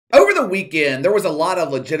Over the weekend, there was a lot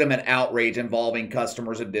of legitimate outrage involving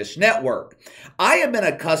customers of Dish Network. I have been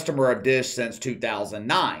a customer of Dish since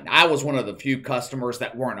 2009. I was one of the few customers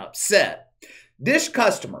that weren't upset. Dish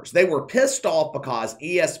customers, they were pissed off because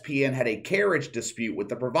ESPN had a carriage dispute with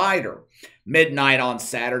the provider. Midnight on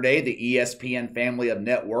Saturday, the ESPN family of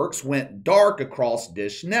networks went dark across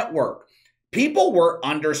Dish Network. People were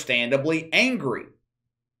understandably angry.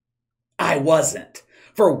 I wasn't.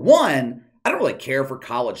 For one, I don't really care for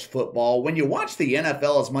college football. When you watch the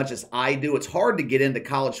NFL as much as I do, it's hard to get into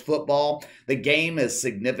college football. The game is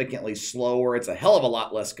significantly slower. It's a hell of a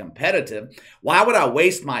lot less competitive. Why would I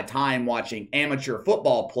waste my time watching amateur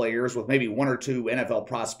football players with maybe one or two NFL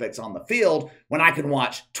prospects on the field when I can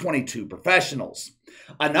watch 22 professionals?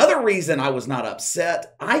 Another reason I was not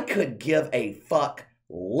upset, I could give a fuck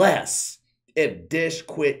less if Dish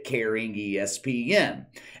quit carrying ESPN.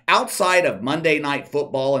 Outside of Monday Night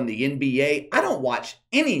Football and the NBA, I don't watch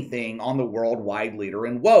anything on the worldwide leader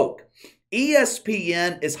in woke.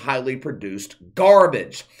 ESPN is highly produced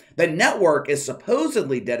garbage. The network is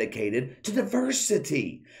supposedly dedicated to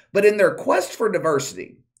diversity, but in their quest for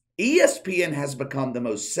diversity, ESPN has become the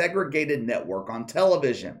most segregated network on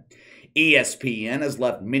television. ESPN has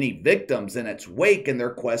left many victims in its wake in their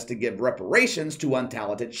quest to give reparations to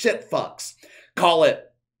untalented shitfucks. Call it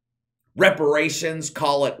reparations,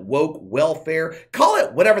 call it woke welfare, call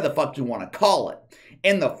it whatever the fuck you want to call it.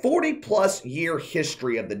 In the 40-plus year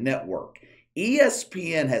history of the network,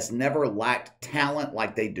 ESPN has never lacked talent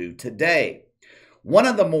like they do today. One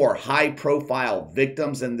of the more high-profile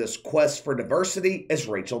victims in this quest for diversity is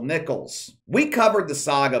Rachel Nichols. We covered the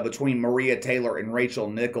saga between Maria Taylor and Rachel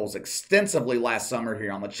Nichols extensively last summer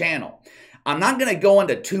here on the channel. I'm not going to go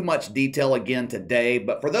into too much detail again today,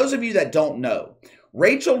 but for those of you that don't know,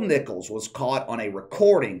 Rachel Nichols was caught on a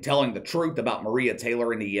recording telling the truth about Maria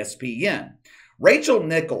Taylor and ESPN. Rachel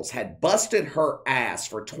Nichols had busted her ass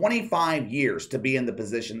for 25 years to be in the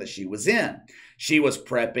position that she was in. She was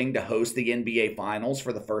prepping to host the NBA Finals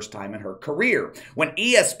for the first time in her career when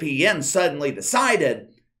ESPN suddenly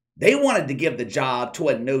decided they wanted to give the job to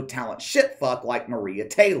a no-talent shitfuck like Maria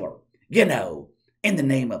Taylor. You know, in the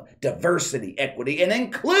name of diversity, equity, and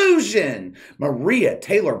inclusion. Maria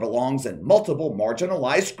Taylor belongs in multiple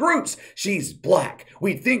marginalized groups. She's black.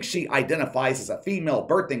 We think she identifies as a female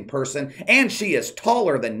birthing person, and she is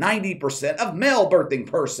taller than 90% of male birthing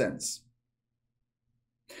persons.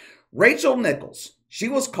 Rachel Nichols, she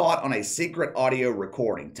was caught on a secret audio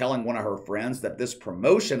recording telling one of her friends that this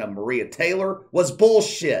promotion of Maria Taylor was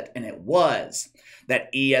bullshit, and it was.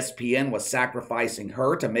 That ESPN was sacrificing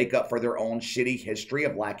her to make up for their own shitty history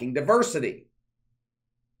of lacking diversity.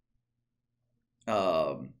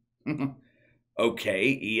 Okay,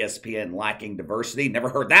 ESPN lacking diversity. Never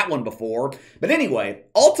heard that one before. But anyway,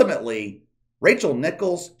 ultimately, Rachel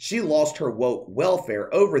Nichols, she lost her woke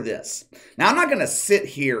welfare over this. Now, I'm not going to sit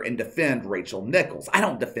here and defend Rachel Nichols. I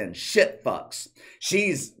don't defend shit fucks.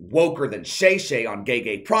 She's woker than Shay Shay on Gay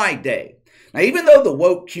Gay Pride Day. Now, even though the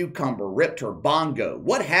woke cucumber ripped her bongo,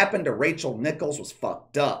 what happened to Rachel Nichols was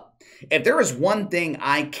fucked up. If there is one thing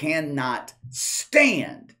I cannot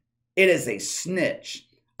stand, it is a snitch.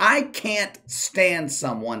 I can't stand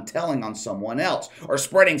someone telling on someone else or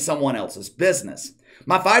spreading someone else's business.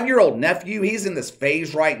 My 5-year-old nephew, he's in this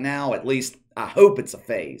phase right now, at least I hope it's a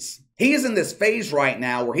phase. He is in this phase right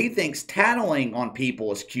now where he thinks tattling on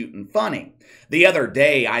people is cute and funny. The other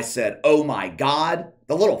day I said, "Oh my God."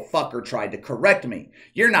 The little fucker tried to correct me.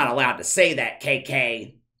 "You're not allowed to say that,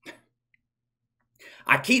 KK."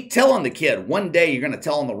 I keep telling the kid, one day you're going to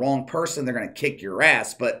tell him the wrong person, they're going to kick your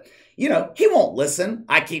ass, but you know, he won't listen.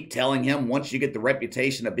 I keep telling him once you get the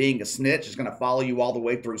reputation of being a snitch, it's going to follow you all the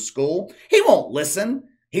way through school. He won't listen.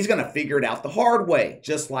 He's going to figure it out the hard way,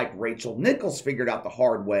 just like Rachel Nichols figured out the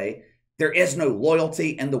hard way. There is no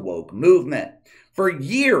loyalty in the woke movement. For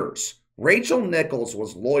years, Rachel Nichols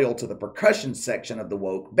was loyal to the percussion section of the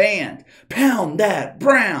woke band. Pound that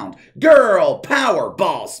brown, girl power,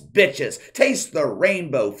 boss bitches, taste the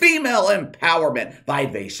rainbow, female empowerment,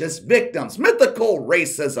 vivacious victims, mythical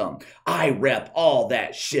racism. I rep all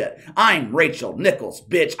that shit. I'm Rachel Nichols,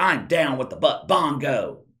 bitch. I'm down with the butt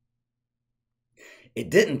bongo. It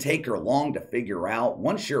didn't take her long to figure out,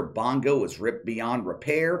 once your bongo is ripped beyond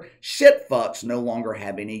repair, shit fucks no longer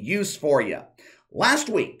have any use for you. Last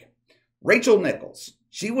week, Rachel Nichols,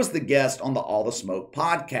 she was the guest on the All the Smoke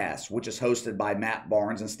podcast, which is hosted by Matt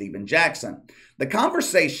Barnes and Steven Jackson. The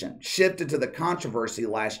conversation shifted to the controversy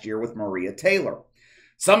last year with Maria Taylor.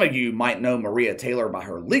 Some of you might know Maria Taylor by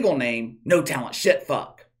her legal name, No Talent Shit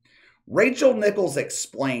Fuck. Rachel Nichols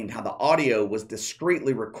explained how the audio was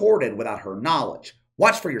discreetly recorded without her knowledge.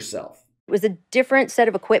 Watch for yourself. It was a different set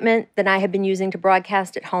of equipment than I had been using to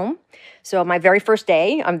broadcast at home. So my very first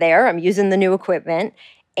day, I'm there, I'm using the new equipment,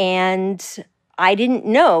 and I didn't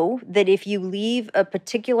know that if you leave a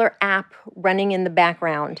particular app running in the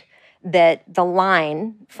background, that the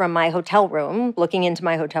line from my hotel room, looking into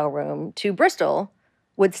my hotel room to Bristol,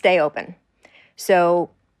 would stay open. So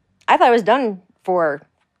I thought I was done for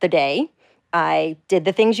the day. I did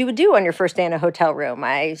the things you would do on your first day in a hotel room.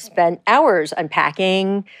 I spent hours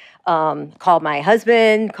unpacking, called my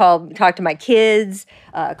husband, talked to my kids,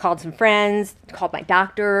 called some friends, called my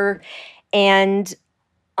doctor. And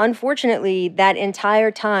unfortunately, that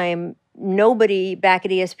entire time, nobody back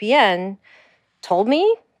at ESPN told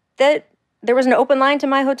me that there was an open line to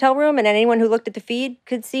my hotel room and anyone who looked at the feed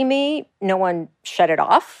could see me. No one shut it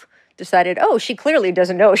off. Decided, oh, she clearly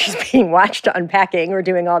doesn't know she's being watched unpacking or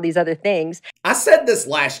doing all these other things. I said this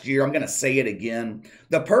last year, I'm going to say it again.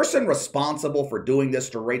 The person responsible for doing this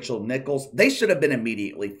to Rachel Nichols, they should have been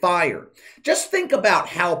immediately fired. Just think about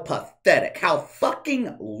how pathetic, how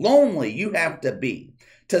fucking lonely you have to be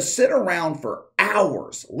to sit around for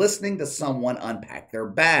hours listening to someone unpack their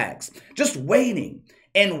bags, just waiting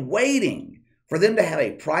and waiting for them to have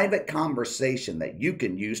a private conversation that you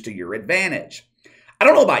can use to your advantage. I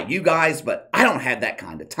don't know about you guys, but I don't have that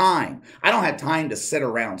kind of time. I don't have time to sit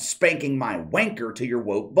around spanking my wanker to your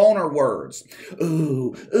woke boner words.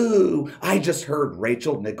 Ooh, I just heard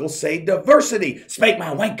Rachel Nichols say diversity. Spank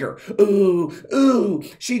my wanker. Ooh,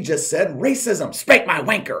 she just said racism. Spank my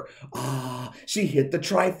wanker. She hit the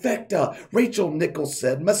trifecta. Rachel Nichols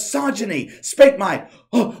said misogyny. Spank my,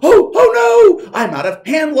 oh no, I'm out of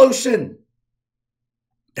hand lotion.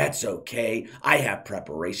 That's okay. I have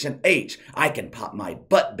preparation H. I can pop my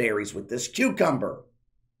butt berries with this cucumber.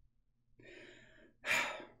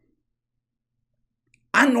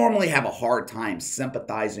 I normally have a hard time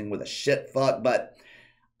sympathizing with a shit fuck, but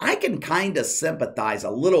I can kind of sympathize a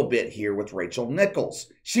little bit here with Rachel Nichols.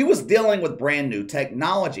 She was dealing with brand new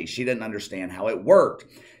technology. She didn't understand how it worked.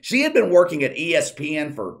 She had been working at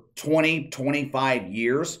ESPN for 25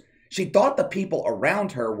 years. She thought the people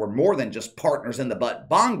around her were more than just partners in the butt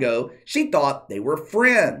bongo. She thought they were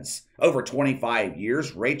friends. Over 25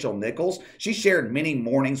 years, Rachel Nichols, she shared many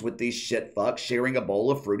mornings with these shit fucks, sharing a bowl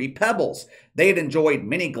of Fruity Pebbles. They had enjoyed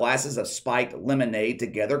many glasses of spiked lemonade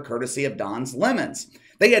together, courtesy of Don's Lemons.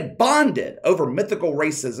 They had bonded over mythical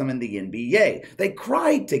racism in the NBA. They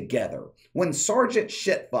cried together when Sergeant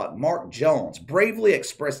Shitfuck Mark Jones bravely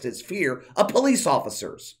expressed his fear of police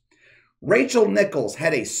officers. Rachel Nichols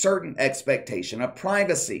had a certain expectation of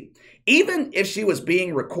privacy. Even if she was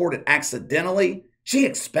being recorded accidentally, she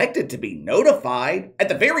expected to be notified. At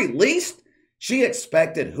the very least, she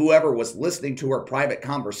expected whoever was listening to her private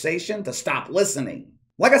conversation to stop listening.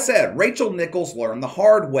 Like I said, Rachel Nichols learned the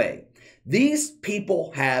hard way. These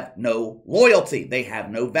people have no loyalty. They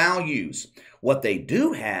have no values. What they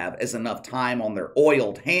do have is enough time on their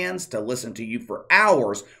oiled hands to listen to you for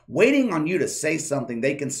hours, waiting on you to say something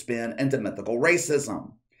they can spin into mythical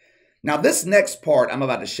racism. Now, this next part I'm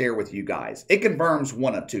about to share with you guys, it confirms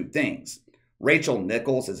one of two things. Rachel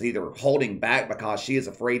Nichols is either holding back because she is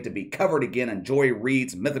afraid to be covered again in Joy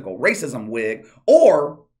Reid's mythical racism wig,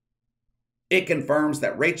 or it confirms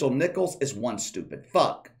that Rachel Nichols is one stupid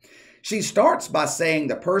fuck. She starts by saying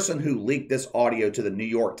the person who leaked this audio to the New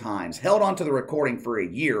York Times held onto the recording for a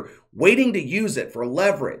year, waiting to use it for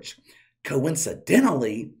leverage.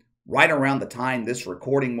 Coincidentally, right around the time this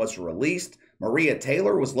recording was released, Maria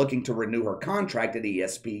Taylor was looking to renew her contract at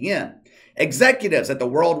ESPN. Executives at the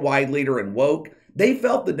worldwide leader in woke, they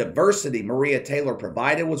felt the diversity Maria Taylor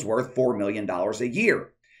provided was worth $4 million a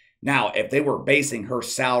year. Now, if they were basing her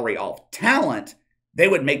salary off talent, they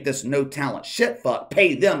would make this no-talent shitfuck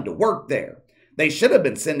pay them to work there. They should have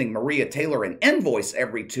been sending Maria Taylor an invoice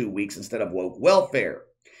every 2 weeks instead of woke welfare.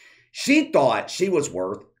 She thought she was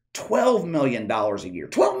worth $12 million a year.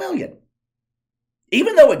 $12 million.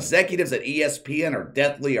 Even though executives at ESPN are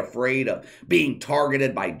deathly afraid of being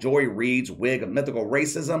targeted by Joy Reid's wig of mythical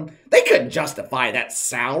racism, they couldn't justify that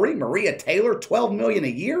salary. Maria Taylor, $12 million a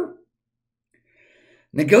year?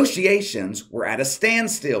 Negotiations were at a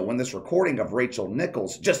standstill when this recording of Rachel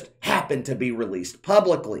Nichols just happened to be released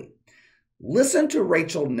publicly. Listen to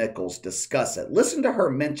Rachel Nichols discuss it. Listen to her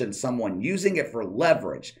mention someone using it for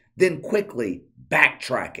leverage, then quickly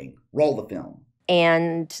backtracking. Roll the film.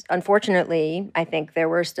 And unfortunately, I think there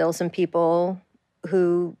were still some people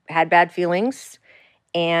who had bad feelings,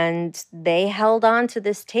 and they held on to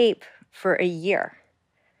this tape for a year,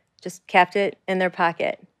 just kept it in their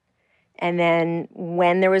pocket. And then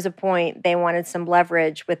when there was a point they wanted some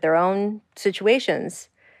leverage with their own situations,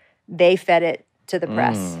 they fed it to the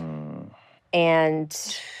press. And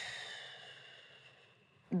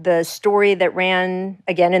the story that ran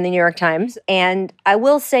again in the New York Times. And I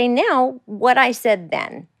will say now what I said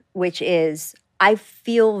then, which is I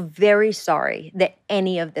feel very sorry that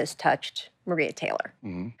any of this touched Maria Taylor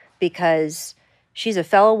because she's a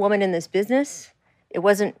fellow woman in this business. It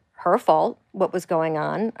wasn't her fault what was going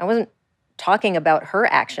on. I wasn't talking about her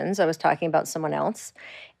actions. I was talking about someone else.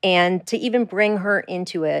 And to even bring her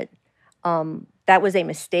into it, that was a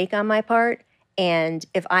mistake on my part. And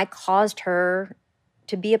if I caused her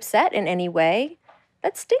to be upset in any way,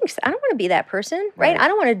 that stinks. I don't want to be that person, right? I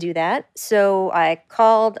don't want to do that. So I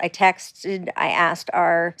called, I texted, I asked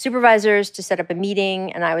our supervisors to set up a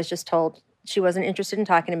meeting, and I was just told she wasn't interested in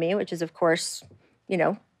talking to me, which is, of course,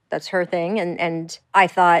 that's her thing. And I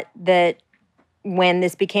thought that when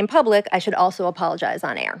this became public, I should also apologize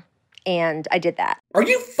on air. And I did that. Are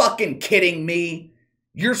you fucking kidding me?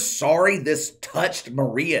 You're sorry this touched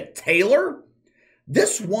Maria Taylor?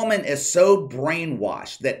 This woman is so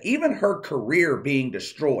brainwashed that even her career being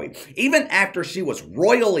destroyed, even after she was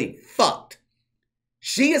royally fucked,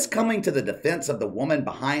 she is coming to the defense of the woman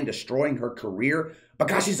behind destroying her career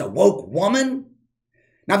because she's a woke woman?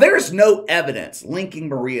 Now, there is no evidence linking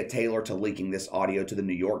Maria Taylor to leaking this audio to the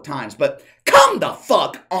New York Times, but come the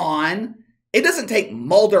fuck on! It doesn't take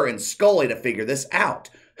Mulder and Scully to figure this out.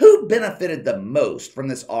 Who benefited the most from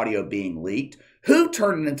this audio being leaked? Who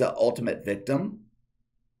turned it into ultimate victim?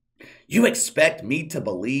 You expect me to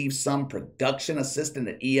believe some production assistant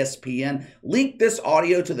at ESPN leaked this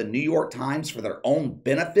audio to the New York Times for their own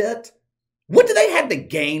benefit? What do they have to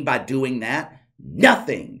gain by doing that?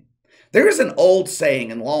 Nothing. There is an old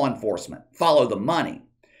saying in law enforcement, follow the money.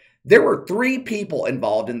 There were 3 people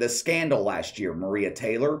involved in this scandal last year: Maria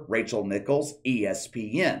Taylor, Rachel Nichols,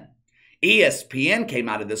 ESPN. ESPN came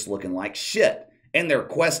out of this looking like shit. In their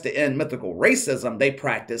quest to end mythical racism, they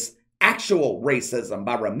practiced actual racism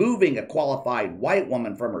by removing a qualified white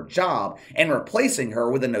woman from her job and replacing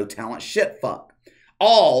her with a no-talent shitfuck.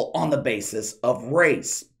 All on the basis of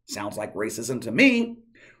race. Sounds like racism to me.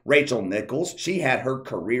 Rachel Nichols, she had her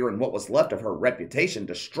career and what was left of her reputation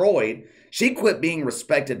destroyed. She quit being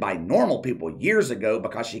respected by normal people years ago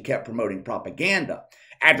because she kept promoting propaganda.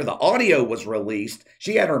 After the audio was released,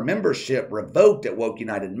 she had her membership revoked at Woke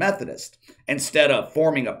United Methodist. Instead of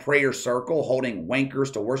forming a prayer circle holding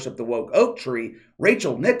wankers to worship the woke oak tree,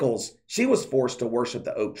 Rachel Nichols, she was forced to worship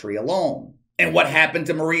the oak tree alone. And what happened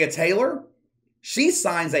to Maria Taylor? She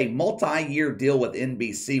signs a multi-year deal with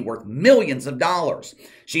NBC worth millions of dollars.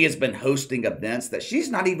 She has been hosting events that she's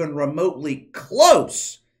not even remotely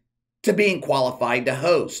close to being qualified to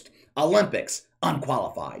host. Olympics,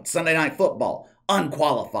 unqualified. Sunday Night Football,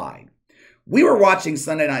 unqualified. We were watching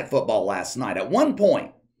Sunday Night Football last night. At one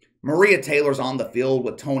point, Maria Taylor's on the field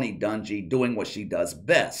with Tony Dungy doing what she does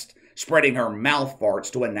best, spreading her mouth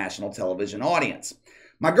farts to a national television audience.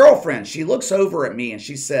 My girlfriend, she looks over at me and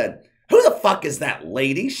she said, "Who the fuck is that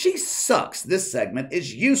lady? She sucks. This segment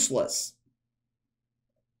is useless."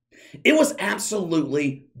 It was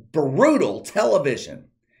absolutely brutal television.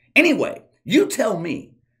 Anyway, you tell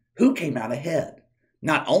me, who came out ahead?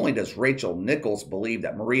 Not only does Rachel Nichols believe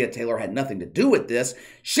that Maria Taylor had nothing to do with this,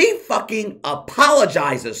 she fucking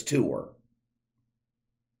apologizes to her.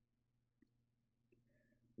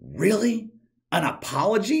 Really? An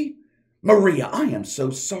apology? Maria, I am so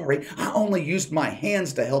sorry. I only used my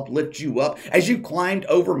hands to help lift you up as you climbed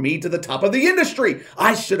over me to the top of the industry.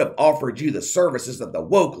 I should have offered you the services of the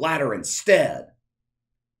woke ladder instead.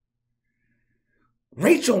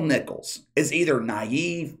 Rachel Nichols is either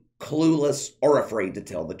naive, clueless, or afraid to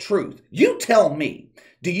tell the truth. You tell me,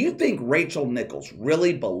 do you think Rachel Nichols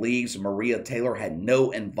really believes Maria Taylor had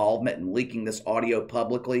no involvement in leaking this audio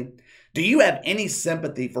publicly? Do you have any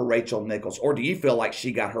sympathy for Rachel Nichols, or do you feel like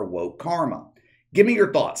she got her woke karma? Give me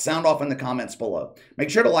your thoughts. Sound off in the comments below. Make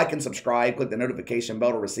sure to like and subscribe. Click the notification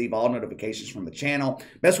bell to receive all notifications from the channel.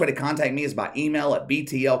 Best way to contact me is by email at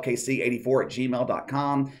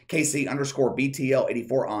btlkc84@gmail.com,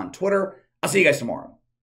 KC_BTL84 on Twitter. I'll see you guys tomorrow.